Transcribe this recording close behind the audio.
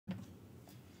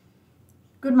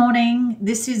Good morning.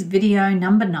 This is video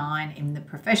number 9 in the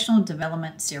professional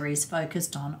development series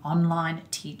focused on online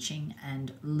teaching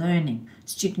and learning,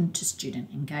 student-to-student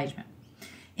engagement.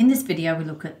 In this video, we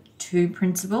look at two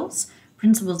principles.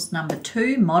 Principles number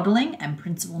 2, modelling, and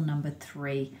principle number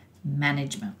 3,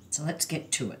 management. So let's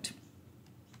get to it.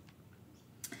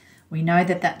 We know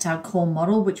that that's our core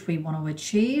model which we want to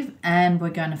achieve, and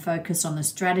we're going to focus on the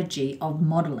strategy of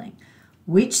modelling,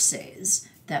 which says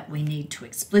that we need to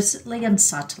explicitly and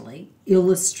subtly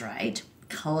illustrate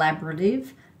collaborative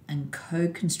and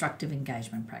co-constructive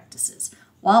engagement practices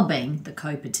while being the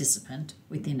co-participant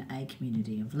within a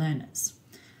community of learners.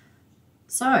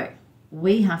 So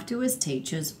we have to, as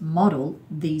teachers, model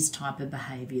these type of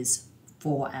behaviours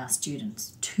for our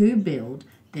students to build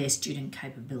their student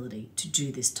capability to do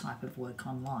this type of work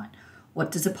online.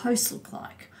 What does a post look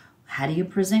like? How do you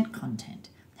present content?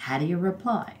 How do you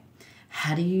reply?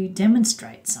 How do you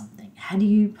demonstrate something? How do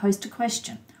you post a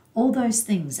question? All those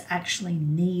things actually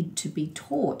need to be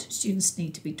taught. Students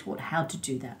need to be taught how to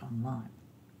do that online.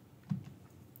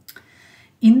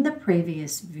 In the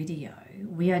previous video,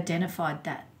 we identified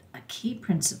that a key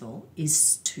principle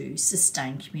is to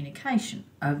sustain communication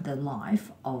over the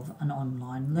life of an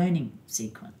online learning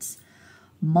sequence.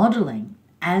 Modelling,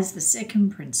 as the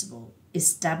second principle,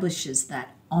 establishes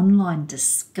that online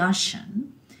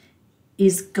discussion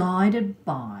is guided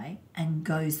by and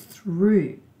goes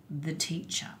through the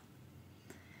teacher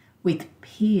with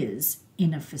peers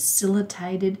in a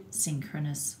facilitated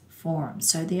synchronous forum.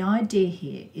 So the idea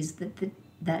here is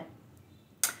that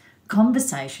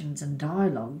conversations and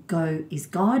dialogue is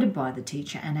guided by the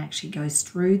teacher and actually goes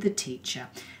through the teacher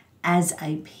as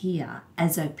a peer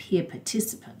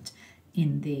participant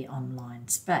in the online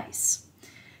space.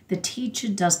 The teacher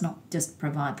does not just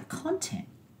provide the content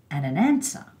and an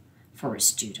answer for a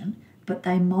student, but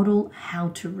they model how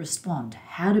to respond,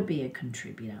 how to be a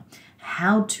contributor,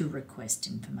 how to request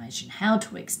information, how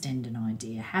to extend an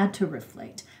idea, how to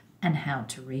reflect, and how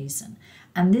to reason.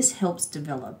 And this helps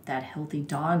develop that healthy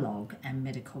dialogue and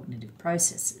metacognitive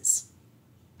processes.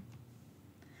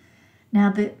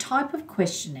 Now, the type of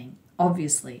questioning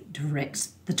obviously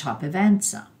directs the type of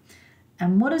answer.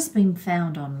 And what has been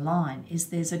found online is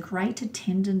there's a greater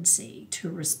tendency to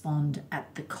respond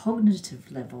at the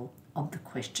cognitive level of the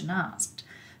question asked.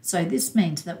 So this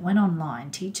means that when online,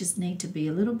 teachers need to be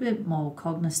a little bit more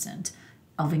cognizant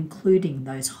of including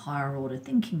those higher order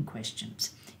thinking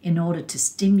questions in order to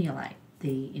stimulate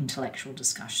the intellectual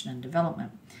discussion and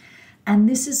development. And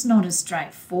this is not as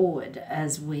straightforward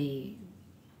as we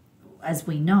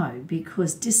know,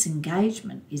 because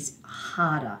disengagement is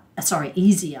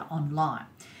easier online.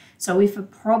 So if a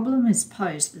problem is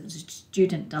posed that the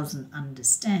student doesn't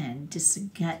understand,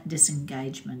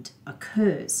 disengagement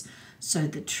occurs. So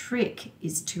the trick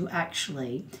is to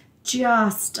actually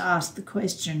just ask the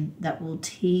question that will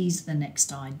tease the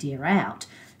next idea out.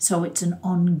 So it's an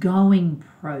ongoing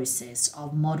process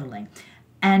of modelling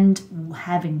and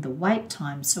having the wait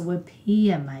time so a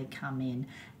peer may come in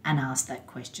and ask that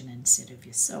question instead of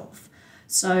yourself.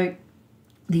 So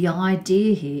the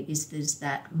idea here is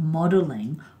that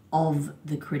modelling of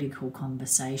the critical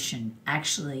conversation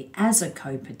actually as a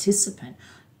co-participant,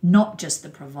 not just the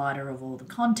provider of all the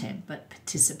content, but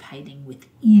participating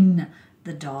within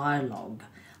the dialogue.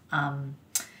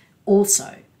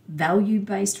 Also,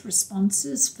 value-based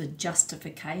responses for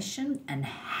justification and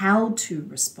how to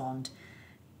respond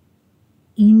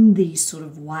in these sort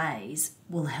of ways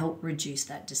will help reduce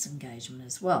that disengagement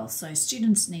as well. So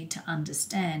students need to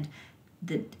understand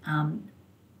that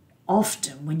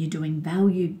often when you're doing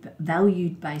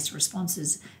valued-based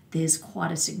responses, there's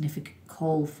quite a significant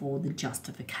call for the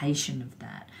justification of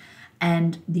that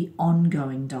and the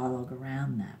ongoing dialogue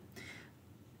around that.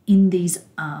 In these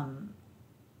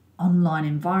online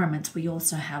environments, we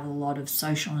also have a lot of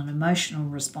social and emotional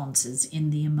responses in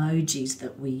the emojis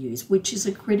that we use, which is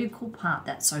a critical part.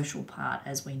 That social part,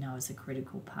 as we know, is a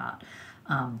critical part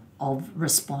of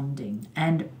responding.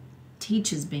 And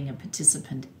teachers being a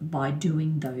participant by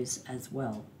doing those as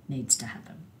well needs to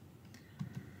happen.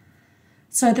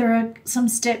 So there are some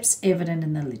steps evident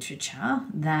in the literature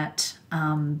that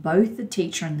both the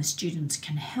teacher and the students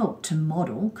can help to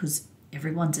model, because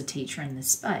everyone's a teacher in this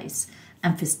space,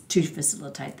 and to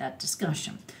facilitate that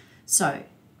discussion. So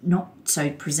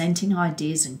presenting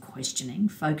ideas and questioning,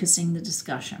 focusing the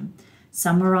discussion,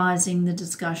 summarising the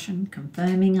discussion,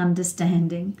 confirming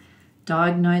understanding,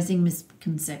 diagnosing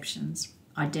misconceptions,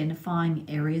 identifying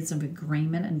areas of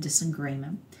agreement and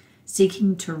disagreement,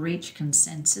 seeking to reach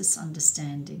consensus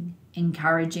understanding,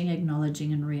 encouraging,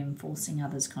 acknowledging and reinforcing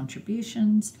others'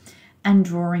 contributions, and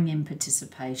drawing in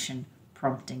participation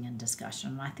prompting and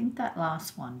discussion. And I think that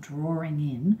last one, drawing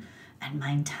in and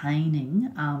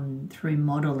maintaining through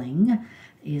modelling,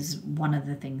 is one of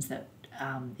the things that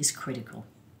is critical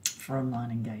for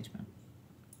online engagement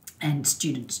and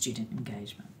student-student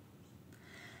engagement.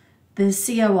 The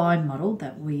COI model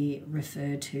that we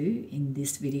refer to in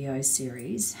this video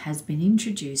series has been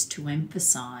introduced to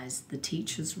emphasise the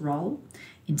teacher's role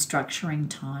in structuring,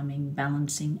 timing,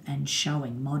 balancing and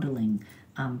showing modelling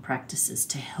practices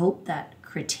to help that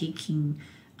critiquing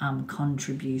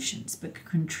contributions. But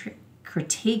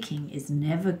critiquing is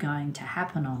never going to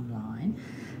happen online.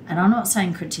 And I'm not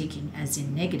saying critiquing as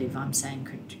in negative, I'm saying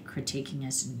critiquing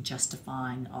as in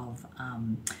justifying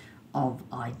of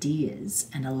ideas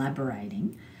and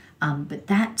elaborating. But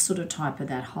that sort of type of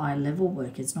that high level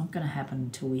work is not going to happen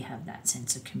until we have that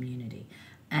sense of community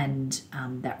and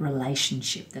that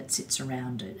relationship that sits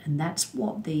around it. And that's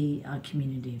what the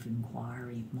community of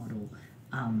inquiry model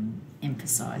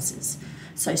emphasises.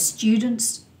 So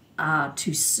students are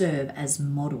to serve as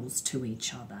models to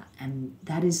each other, and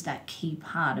that is that key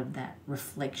part of that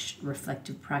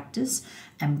reflective practice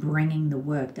and bringing the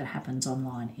work that happens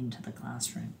online into the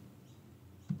classroom.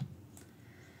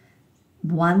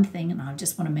 One thing, and I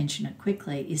just want to mention it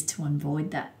quickly, is to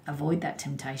avoid that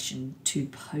temptation to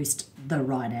post the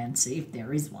right answer if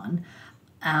there is one,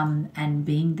 and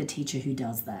being the teacher who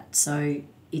does that. So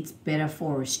it's better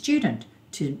for a student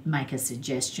to make a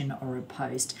suggestion or a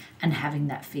post and having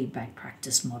that feedback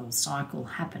practice model cycle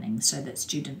happening so that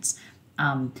students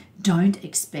don't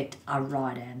expect a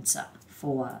right answer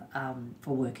for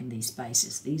work in these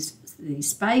spaces. These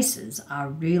spaces are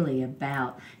really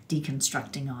about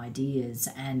deconstructing ideas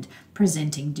and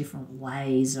presenting different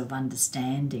ways of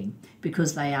understanding,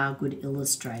 because they are good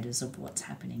illustrators of what's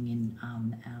happening in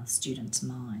our students'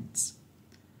 minds.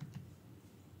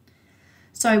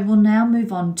 So we'll now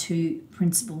move on to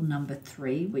principle number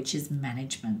 3, which is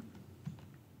management.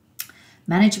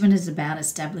 Management is about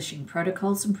establishing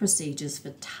protocols and procedures for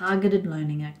targeted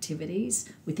learning activities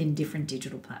within different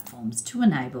digital platforms to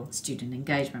enable student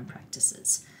engagement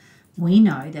practices. We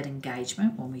know that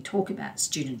engagement, when we talk about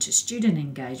student-to-student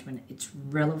engagement, it's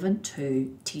relevant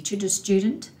to teacher to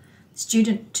student,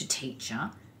 student to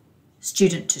teacher,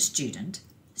 student to student,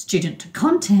 student to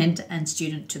content, and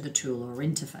student to the tool or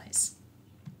interface.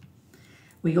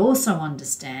 We also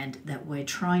understand that we're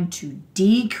trying to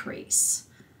decrease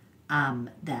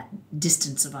that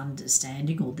distance of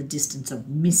understanding, or the distance of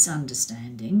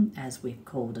misunderstanding, as we've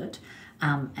called it,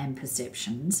 and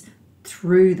perceptions,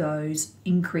 through those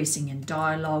increasing in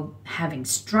dialogue, having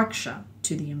structure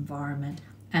to the environment,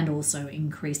 and also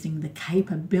increasing the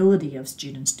capability of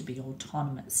students to be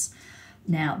autonomous.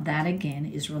 Now, that again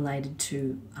is related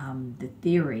to the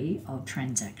theory of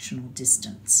transactional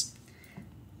distance.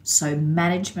 So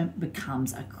management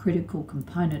becomes a critical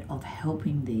component of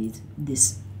helping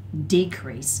this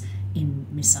decrease in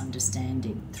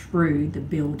misunderstanding through the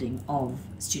building of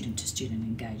student-to-student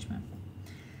engagement.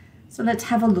 So let's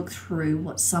have a look through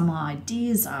what some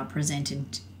ideas are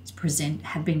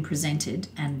have been presented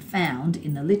and found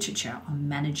in the literature on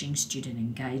managing student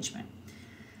engagement.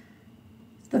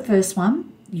 The first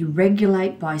one, you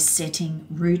regulate by setting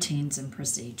routines and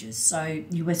procedures. So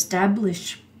you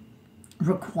establish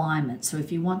requirements. So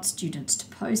if you want students to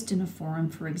post in a forum,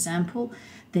 for example,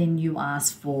 then you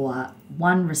ask for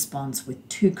one response with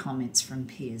 2 comments from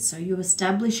peers. So you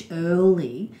establish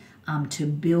early to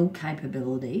build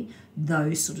capability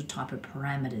those sort of type of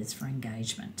parameters for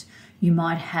engagement. You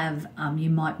might have you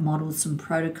might model some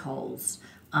protocols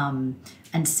and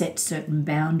set certain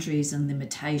boundaries and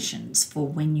limitations for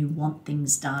when you want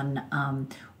things done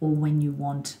or when you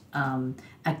want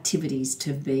activities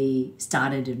to be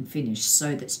started and finished,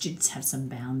 so that students have some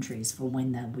boundaries for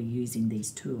when they'll be using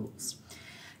these tools.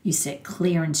 You set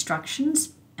clear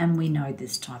instructions, and we know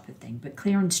this type of thing, but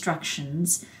clear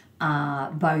instructions are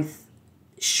both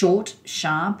short,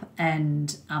 sharp,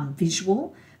 and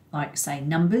visual, like say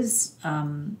numbers,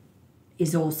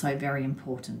 is also very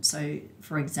important. So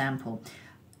for example,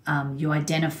 you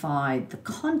identify the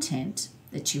content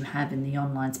that you have in the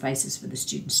online spaces for the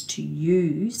students to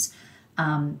use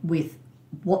with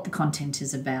what the content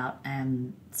is about,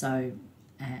 and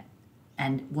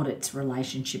and what its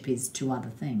relationship is to other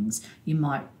things. You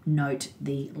might note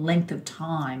the length of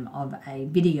time of a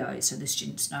video so the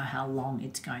students know how long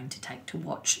it's going to take to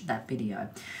watch that video.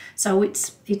 So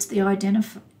it's the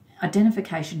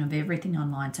identification of everything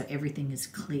online, so everything is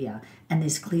clear and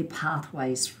there's clear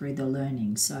pathways through the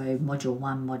learning. So module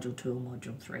 1, module 2,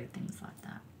 module 3, things like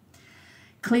that.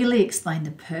 Clearly explain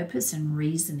the purpose and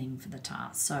reasoning for the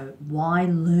task. So why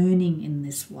learning in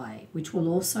this way, which will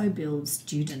also build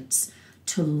students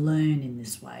to learn in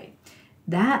this way.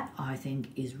 That, I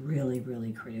think, is really,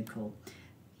 really critical.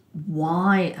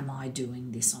 Why am I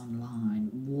doing this online?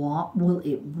 What will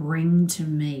it bring to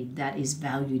me that is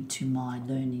valued to my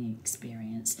learning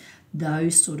experience?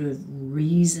 Those sort of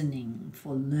reasoning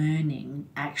for learning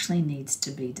actually needs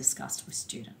to be discussed with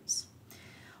students.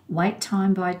 Wait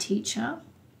time by teacher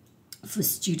for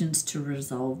students to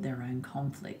resolve their own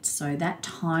conflict. So that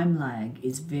time lag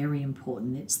is very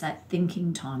important. It's that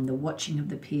thinking time, the watching of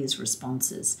the peers'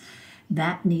 responses.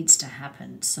 That needs to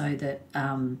happen so that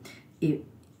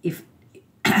if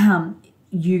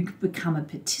you become a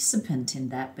participant in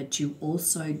that, but you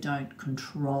also don't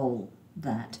control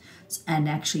that and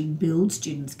actually build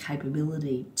students'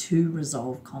 capability to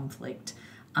resolve conflict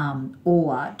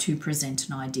or to present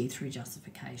an idea through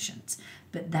justifications.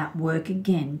 But that work,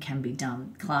 again, can be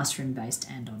done classroom-based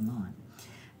and online.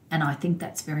 And I think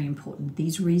that's very important.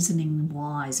 These reasoning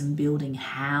whys and building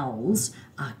hows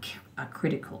are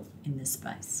critical in this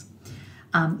space.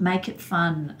 Make it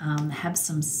fun, have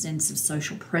some sense of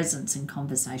social presence and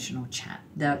conversational chat.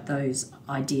 Those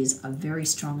ideas are very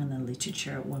strong in the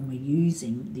literature when we're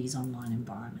using these online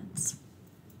environments.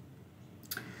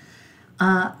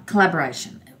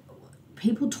 Collaboration.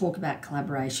 People talk about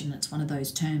collaboration. It's one of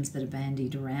those terms that are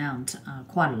bandied around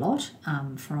quite a lot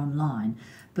for online.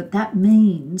 But that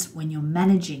means when you're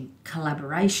managing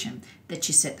collaboration that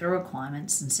you set the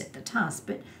requirements and set the tasks.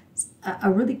 But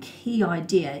a really key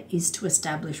idea is to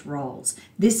establish roles.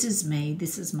 This is me,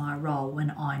 this is my role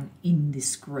when I'm in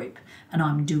this group and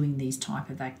I'm doing these type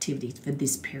of activities for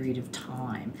this period of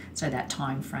time. So that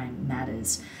time frame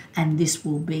matters. And this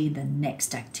will be the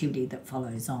next activity that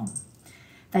follows on.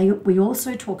 We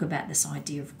also talk about this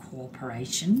idea of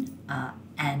cooperation,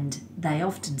 and they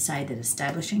often say that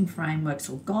establishing frameworks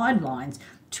or guidelines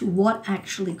to what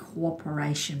actually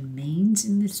cooperation means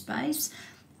in this space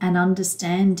and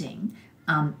understanding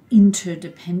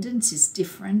interdependence is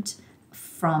different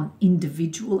from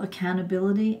individual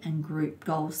accountability and group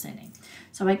goal setting.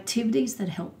 So activities that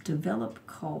help develop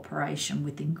cooperation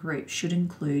within groups should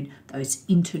include those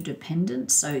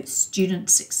interdependence, so student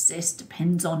success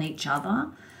depends on each other,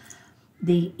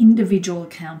 the individual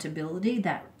accountability,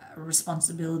 that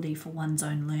responsibility for one's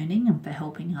own learning and for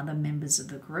helping other members of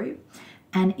the group,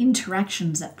 and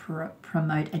interactions that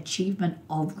promote achievement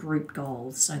of group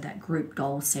goals, so that group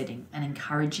goal setting and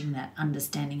encouraging that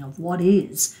understanding of what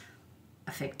is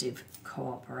effective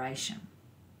cooperation.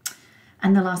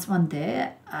 And the last one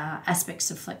there,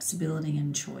 aspects of flexibility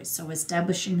and choice. So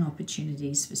establishing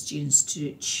opportunities for students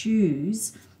to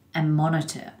choose and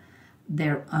monitor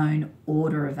their own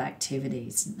order of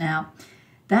activities. Now,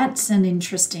 that's an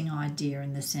interesting idea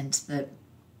in the sense that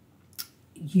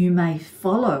you may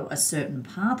follow a certain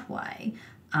pathway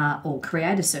or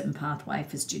create a certain pathway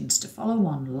for students to follow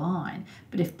online,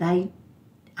 but if they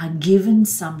are given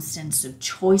some sense of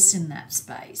choice in that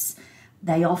space,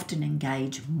 they often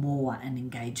engage more and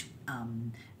engage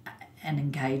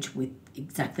with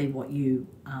exactly what you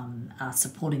are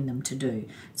supporting them to do.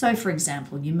 So, for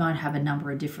example, you might have a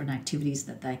number of different activities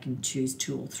that they can choose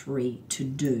 2 or 3 to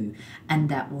do, and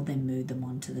that will then move them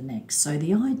on to the next. So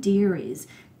the idea is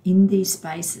in these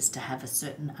spaces to have a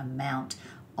certain amount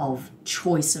of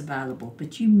choice available,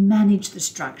 but you manage the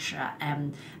structure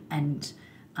and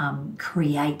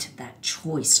create that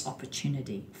choice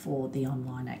opportunity for the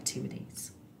online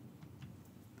activities.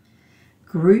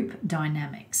 Group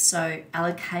dynamics. So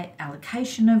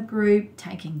allocation of group,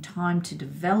 taking time to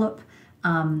develop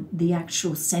the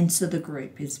actual sense of the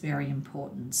group is very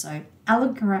important. So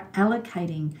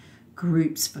allocating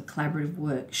groups for collaborative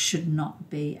work should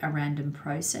not be a random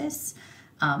process.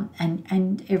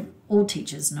 All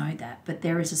teachers know that, but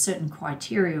there is a certain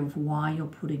criteria of why you're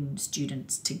putting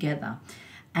students together.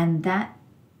 And that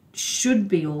should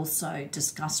be also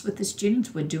discussed with the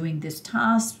students. We're doing this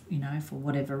task, for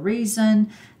whatever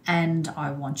reason, and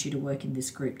I want you to work in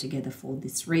this group together for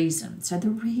this reason. So the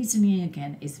reasoning,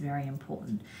 again, is very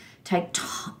important. Take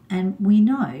time, and we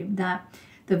know that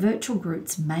the virtual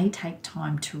groups may take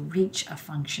time to reach a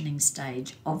functioning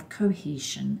stage of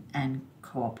cohesion and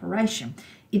cooperation.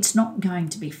 It's not going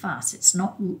to be fast.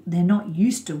 They're not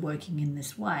used to working in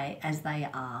this way as they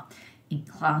are in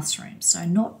classrooms. So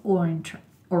not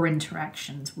all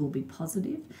interactions will be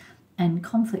positive, and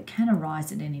conflict can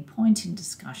arise at any point in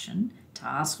discussion,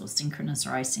 tasks, or synchronous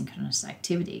or asynchronous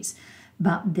activities.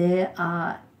 But there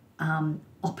are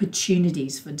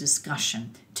opportunities for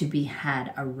discussion to be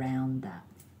had around that.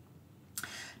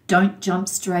 Don't jump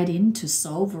straight in to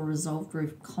solve or resolve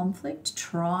group conflict.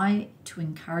 Try to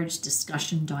encourage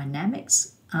discussion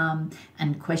dynamics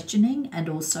and questioning, and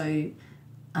also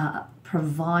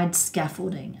provide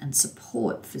scaffolding and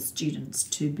support for students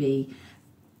to be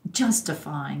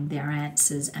justifying their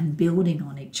answers and building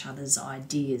on each other's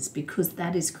ideas, because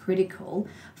that is critical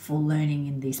for learning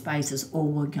in these spaces, or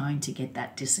we're going to get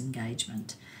that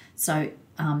disengagement. So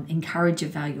encourage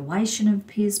evaluation of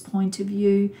peers' point of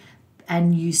view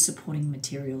and use supporting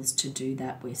materials to do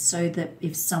that with, so that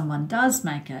if someone does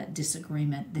make a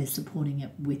disagreement, they're supporting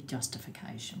it with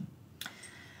justification.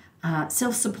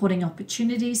 Self-supporting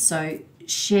opportunities, so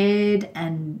shared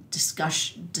and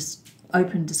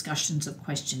open discussions of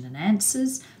question and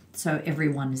answers, so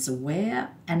everyone is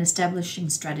aware, and establishing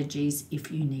strategies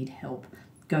if you need help.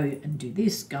 Go and do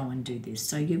this, go and do this.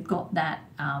 So you've got that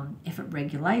effort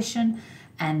regulation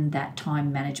and that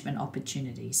time management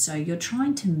opportunity. So you're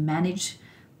trying to manage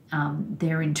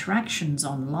their interactions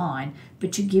online,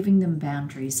 but you're giving them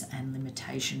boundaries and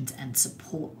limitations and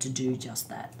support to do just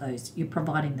that. You're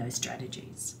providing those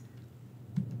strategies.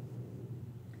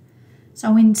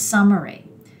 So in summary,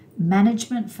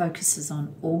 management focuses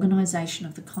on organisation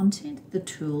of the content, the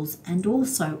tools, and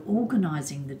also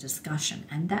organising the discussion,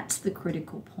 and that's the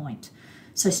critical point.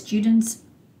 So students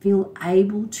feel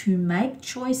able to make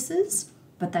choices,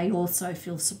 but they also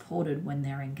feel supported when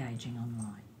they're engaging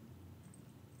online.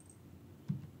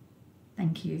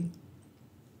 Thank you.